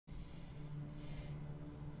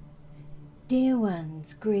Dear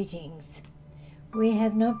ones, greetings. We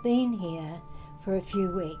have not been here for a few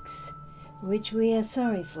weeks, which we are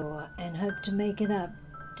sorry for and hope to make it up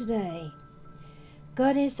today.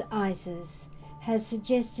 Goddess Isis has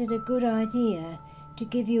suggested a good idea to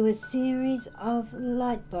give you a series of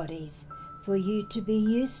light bodies for you to be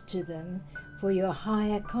used to them for your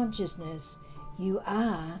higher consciousness you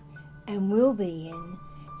are and will be in.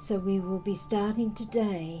 So we will be starting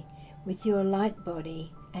today with your light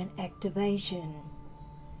body and activation.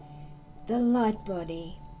 The light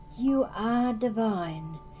body. You are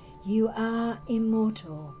divine. You are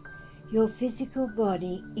immortal. Your physical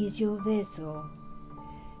body is your vessel.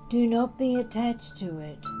 Do not be attached to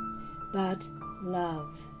it, but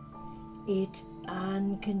love it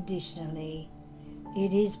unconditionally.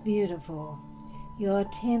 It is beautiful. Your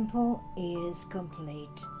temple is complete.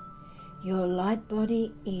 Your light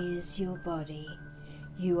body is your body.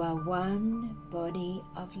 You are one body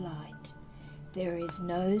of light. There is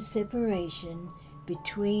no separation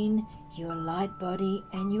between your light body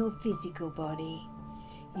and your physical body.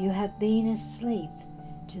 You have been asleep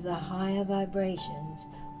to the higher vibrations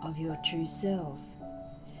of your true self.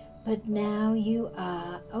 But now you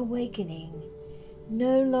are awakening.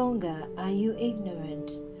 No longer are you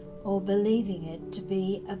ignorant or believing it to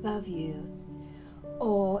be above you,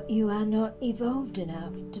 or you are not evolved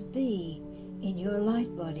enough to be in your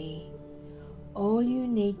light body. All you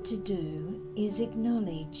need to do is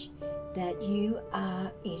acknowledge that you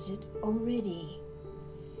are it already.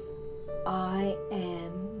 I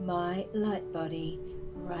am my light body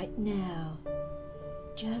right now.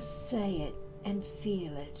 Just say it and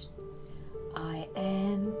feel it. I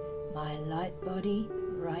am my light body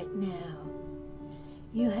right now.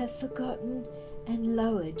 You have forgotten and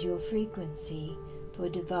lowered your frequency for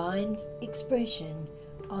divine expression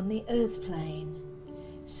on the earth plane,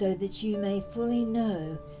 so that you may fully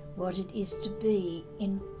know what it is to be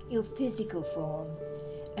in your physical form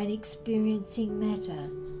and experiencing matter.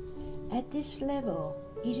 At this level,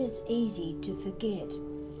 it is easy to forget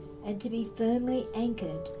and to be firmly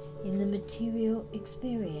anchored in the material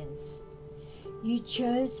experience. You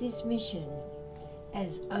chose this mission,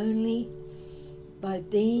 as only by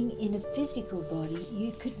being in a physical body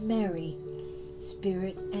you could marry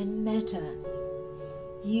spirit and matter.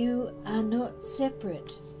 You are not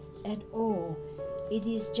separate at all. It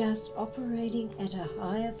is just operating at a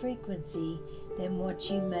higher frequency than what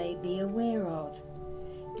you may be aware of.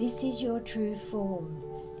 This is your true form,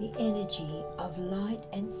 the energy of light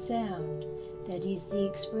and sound that is the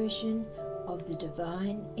expression of the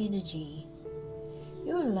divine energy.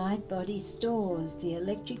 Your light body stores the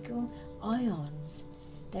electrical ions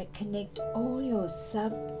that connect all your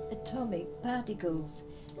subatomic particles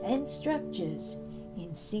and structures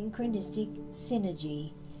in synchronistic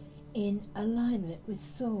synergy, in alignment with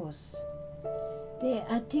Source. There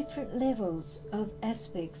are different levels of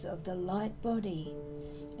aspects of the light body,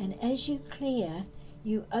 and as you clear,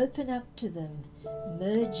 you open up to them,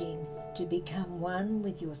 merging to become one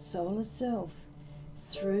with your solar self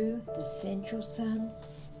through the central sun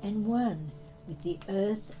and one with the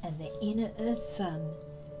earth and the inner earth sun.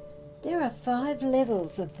 There are 5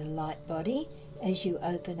 levels of the light body as you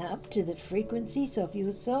open up to the frequencies of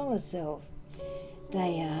your solar self.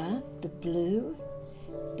 They are the blue,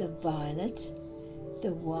 the violet,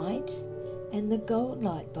 the white, and the gold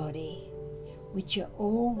light body, which are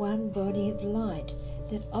all one body of light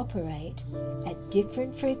that operate at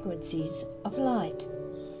different frequencies of light.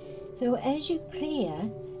 So as you clear,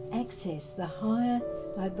 access the higher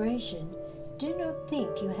vibration, do not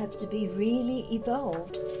think you have to be really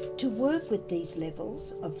evolved to work with these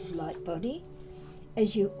levels of light body,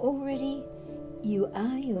 as you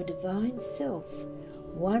are your divine self,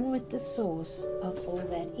 one with the source of all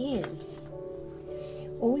that is.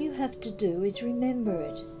 All you have to do is remember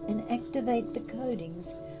it and activate the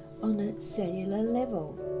codings on a cellular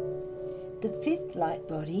level. The 5th light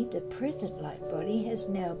body, the present light body, has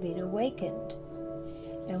now been awakened,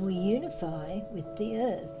 and we unify with the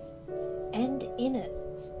earth and inner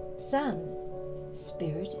sun.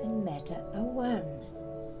 Spirit and matter are one.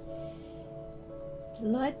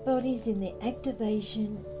 Light bodies in the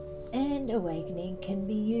activation and awakening can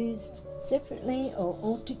be used separately or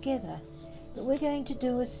all together, but we're going to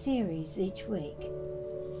do a series each week.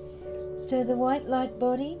 So the white light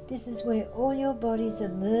body, this is where all your bodies are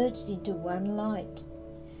merged into one light.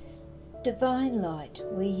 Divine light,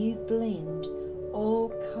 where you blend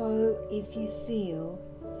all if you feel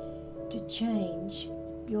to change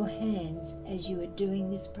your hands as you are doing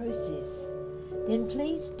this process. Then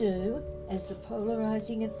please do, as the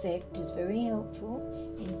polarizing effect is very helpful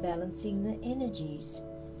in balancing the energies.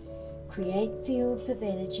 Create fields of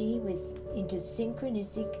energy into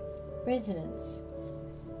synchronistic resonance.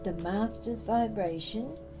 The Master's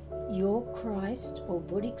vibration, your Christ or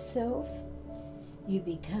Buddhic self, you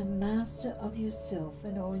become master of yourself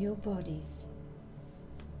and all your bodies.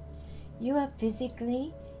 You are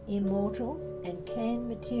physically immortal and can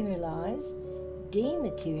materialize,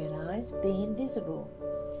 dematerialize, be invisible,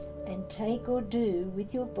 and take or do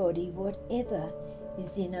with your body whatever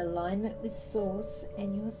is in alignment with Source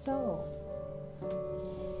and your soul.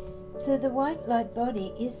 So the white light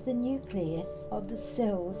body is the nucleus of the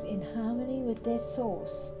cells in harmony with their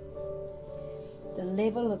source. The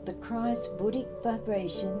level of the Christ Buddhic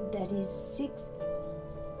vibration, that is 6th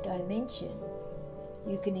dimension.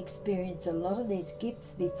 You can experience a lot of these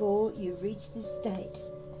gifts before you reach this state,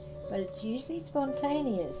 but it's usually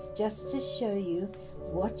spontaneous, just to show you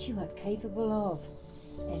what you are capable of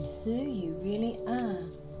and who you really are.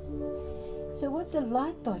 So what the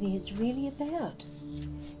light body is really about: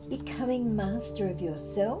 becoming master of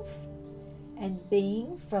yourself and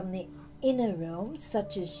being from the inner realms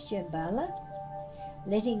such as Shambhala,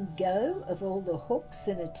 letting go of all the hooks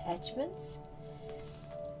and attachments.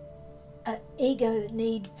 Ego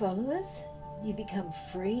need followers. You become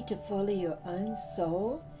free to follow your own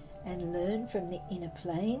soul and learn from the inner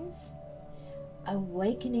planes,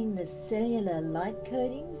 awakening the cellular light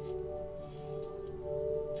coatings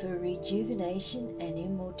for rejuvenation and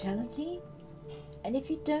immortality. And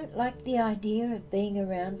if you don't like the idea of being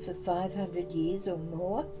around for 500 years or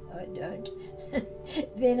more, I don't,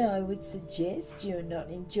 then I would suggest you're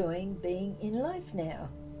not enjoying being in life now.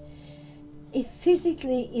 If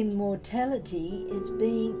physically immortality is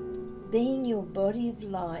being your body of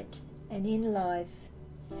light and in life,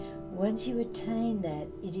 once you attain that,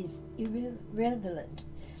 it is irrelevant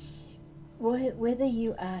whether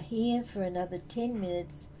you are here for another 10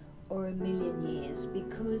 minutes or a million years,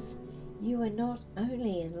 because you are not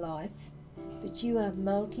only in life, but you are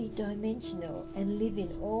multi-dimensional and live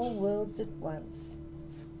in all worlds at once.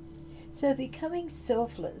 So becoming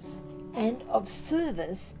selfless and of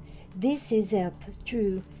service, this is our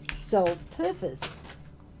true soul purpose.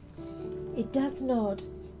 It does not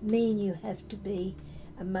mean you have to be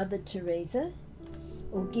a Mother Teresa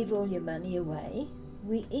or give all your money away.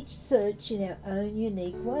 We each search in our own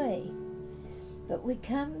unique way, but we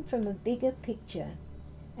come from a bigger picture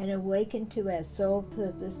and awaken to our soul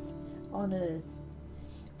purpose on earth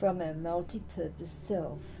from our multi-purpose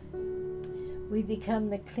self. We become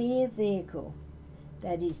the clear vehicle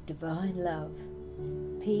that is divine love,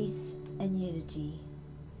 peace and unity.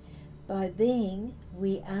 By being,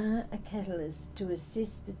 we are a catalyst to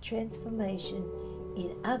assist the transformation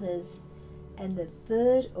in others and the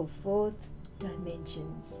 3rd or 4th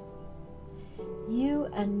dimensions. You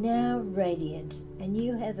are now radiant, and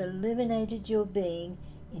you have illuminated your being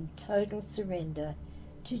in total surrender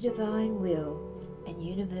to divine will and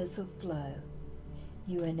universal flow.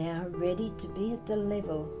 You are now ready to be at the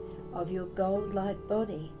level of your gold light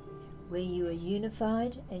body, where you are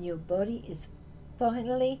unified and your body is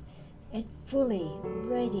finally and fully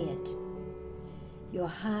radiant. Your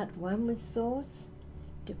heart one with Source,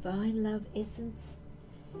 divine love essence,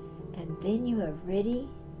 and then you are ready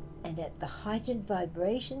and at the heightened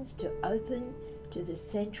vibrations to open to the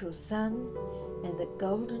central sun and the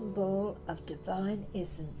golden ball of divine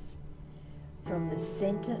essence from the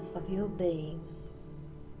center of your being.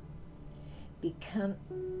 Become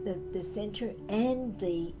the center and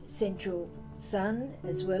the central sun,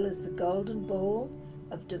 as well as the golden ball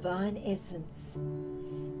of divine essence.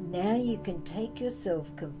 Now you can take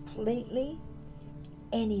yourself completely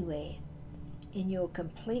anywhere in your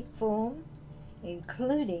complete form,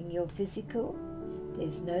 including your physical.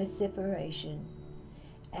 There's no separation,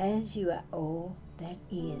 as you are all that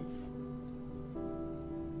is.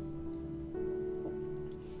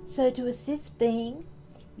 So to assist being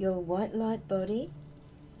your white light body,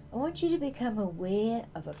 I want you to become aware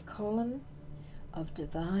of a column of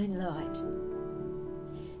divine light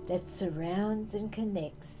that surrounds and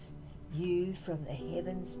connects you from the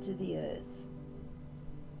heavens to the earth.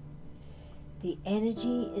 The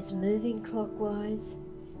energy is moving clockwise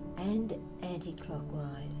and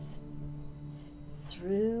anti-clockwise,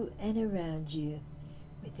 through and around you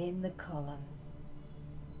within the column.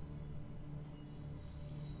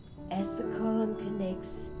 As the column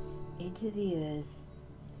connects into the earth,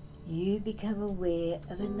 you become aware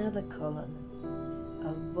of another column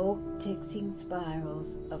of vortexing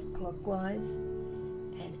spirals of clockwise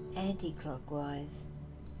and anti-clockwise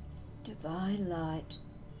divine light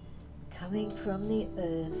coming from the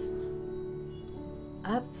earth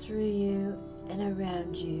up through you and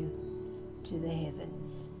around you to the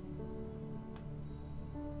heavens.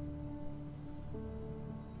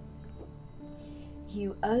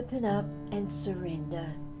 you open up and surrender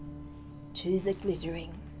to the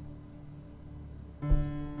glittering.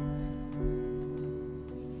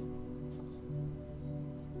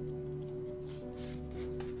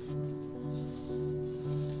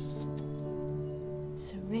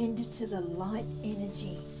 Surrender to the light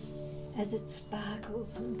energy as it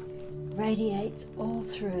sparkles and radiates all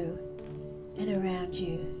through and around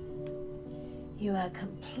you. You are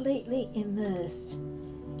completely immersed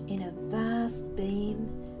in a vast beam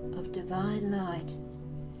of divine light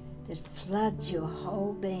that floods your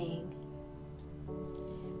whole being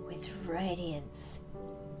with radiance.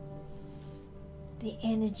 The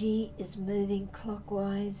energy is moving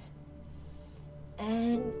clockwise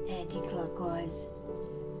and anti-clockwise,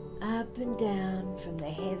 up and down from the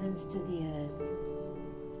heavens to the earth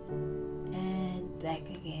and back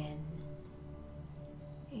again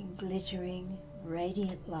in glittering,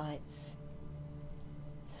 radiant lights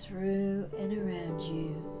through and around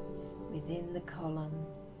you, within the column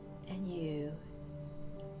and you.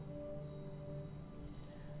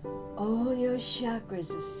 All your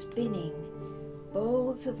chakras are spinning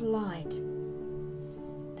balls of light.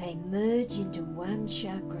 They merge into one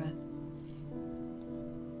chakra.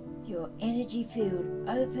 Your energy field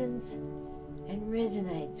opens and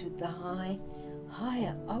resonates with the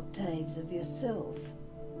higher octaves of yourself.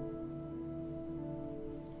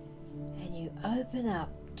 And you open up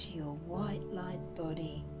to your white light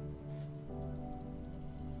body.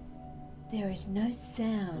 There is no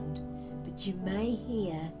sound, but you may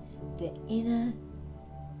hear the inner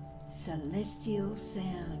celestial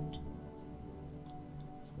sound.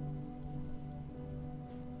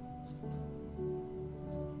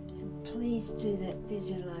 And please do that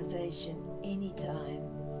visualization anytime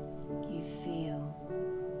you feel.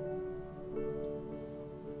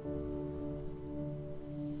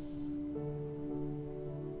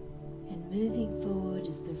 And moving forward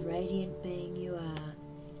as the radiant being you are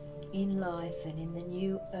in life and in the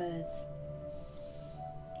new earth,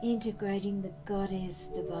 integrating the goddess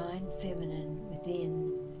divine feminine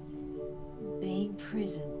within, being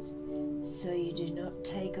present so you do not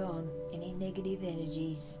take on any negative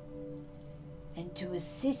energies, and to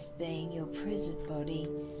assist being your present body,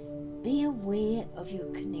 be aware of your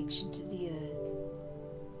connection to the earth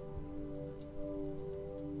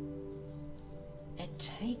and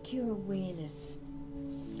take your awareness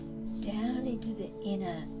down into the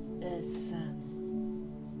inner earth sun,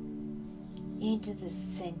 into the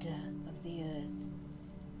center of the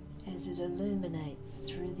earth as it illuminates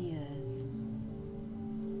through the earth,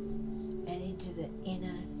 and into the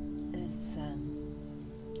inner earth sun,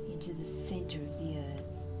 into the center of the earth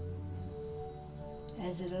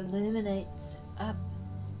as it illuminates up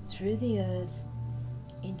through the earth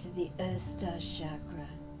into the earth star chakra,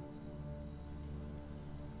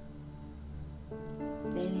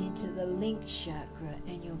 then into the link chakra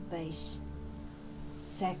and your base,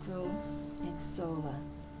 sacral and solar.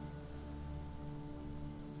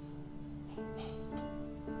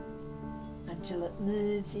 Until it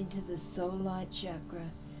moves into the soul light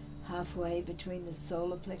chakra, halfway between the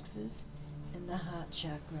solar plexus and the heart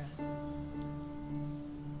chakra.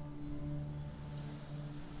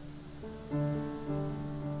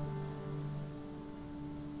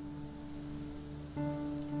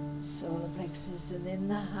 Solar plexus and then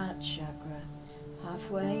the heart chakra,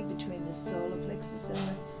 halfway between the solar plexus and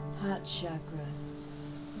the heart chakra.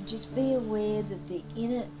 And just be aware that the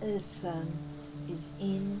inner earth sun is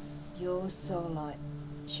in your soul light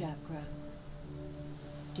chakra.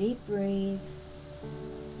 Deep breathe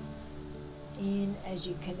in as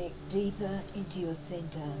you connect deeper into your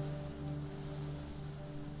center,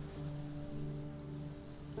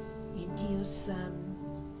 into your sun,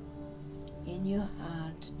 in your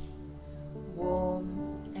heart,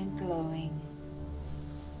 warm and glowing,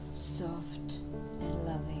 soft and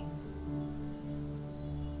loving.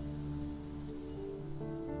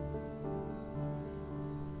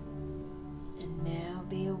 And now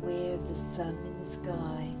be aware of the sun in the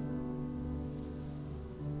sky.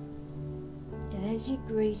 And as you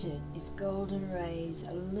greet it, its golden rays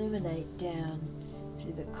illuminate down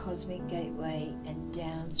through the cosmic gateway and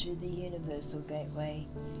down through the universal gateway,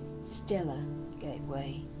 stellar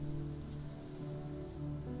gateway.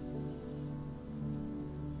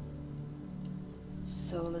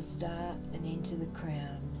 Solar star and into the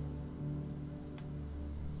crown.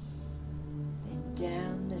 Then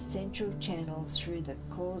down the central channel through the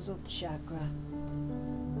causal chakra,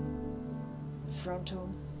 frontal,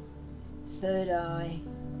 third eye,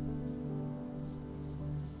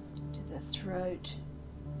 to the throat,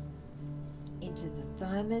 into the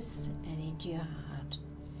thymus and into your heart.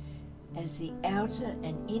 as the outer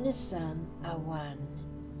and inner sun are one.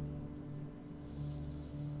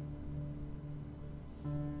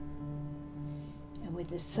 And with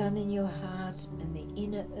the sun in your heart and the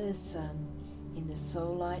inner earth sun in the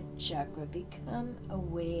soul light chakra, become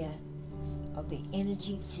aware of the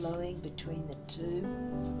energy flowing between the two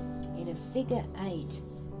in a figure 8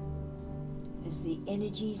 as the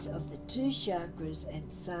energies of the two chakras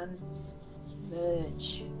and sun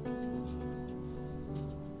merge.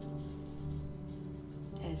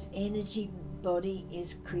 As energy body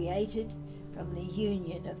is created from the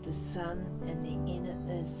union of the sun and the inner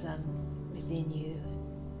earth sun within you.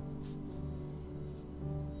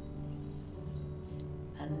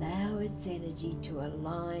 Allow its energy to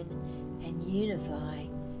align and unify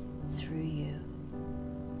through you.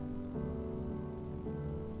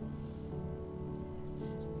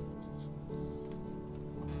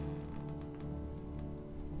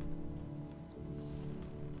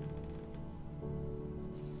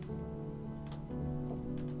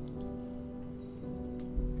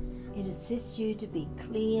 It assists you to be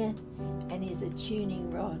clear and is a tuning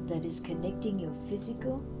rod that is connecting your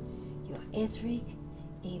physical, your etheric,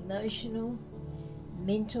 emotional,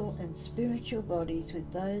 mental and spiritual bodies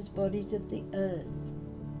with those bodies of the earth,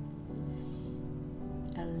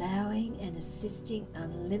 allowing and assisting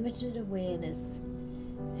unlimited awareness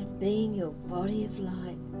and being your body of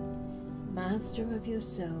light, master of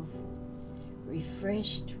yourself,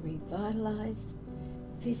 refreshed, revitalized,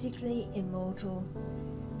 physically immortal,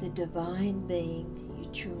 the divine being you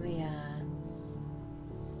truly are.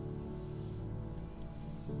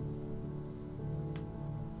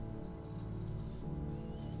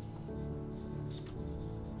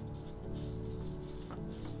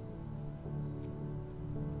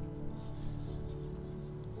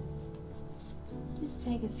 Just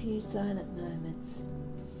take a few silent moments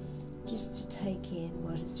just to take in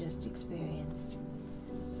what is just experienced,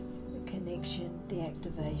 the connection, the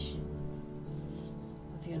activation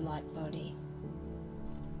of your light body.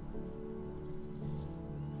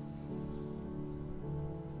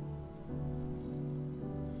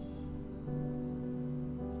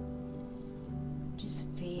 Just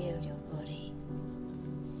feel your body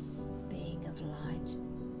being of light.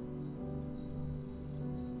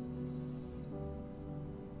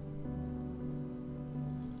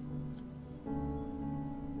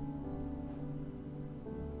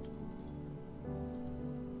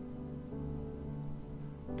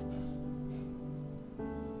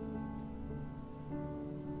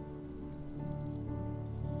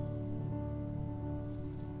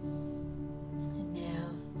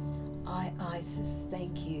 Isis,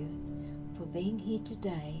 thank you for being here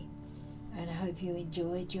today, and I hope you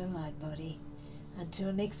enjoyed your light body.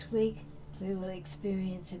 Until next week, we will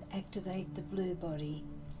experience and activate the blue body.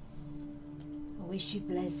 I wish you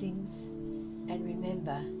blessings, and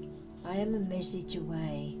remember, I am a message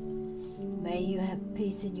away. May you have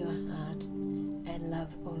peace in your heart and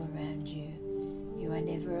love all around you. You are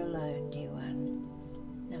never alone, dear one.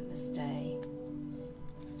 Namaste.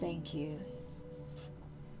 Thank you.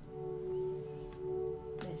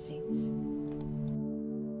 Blessings.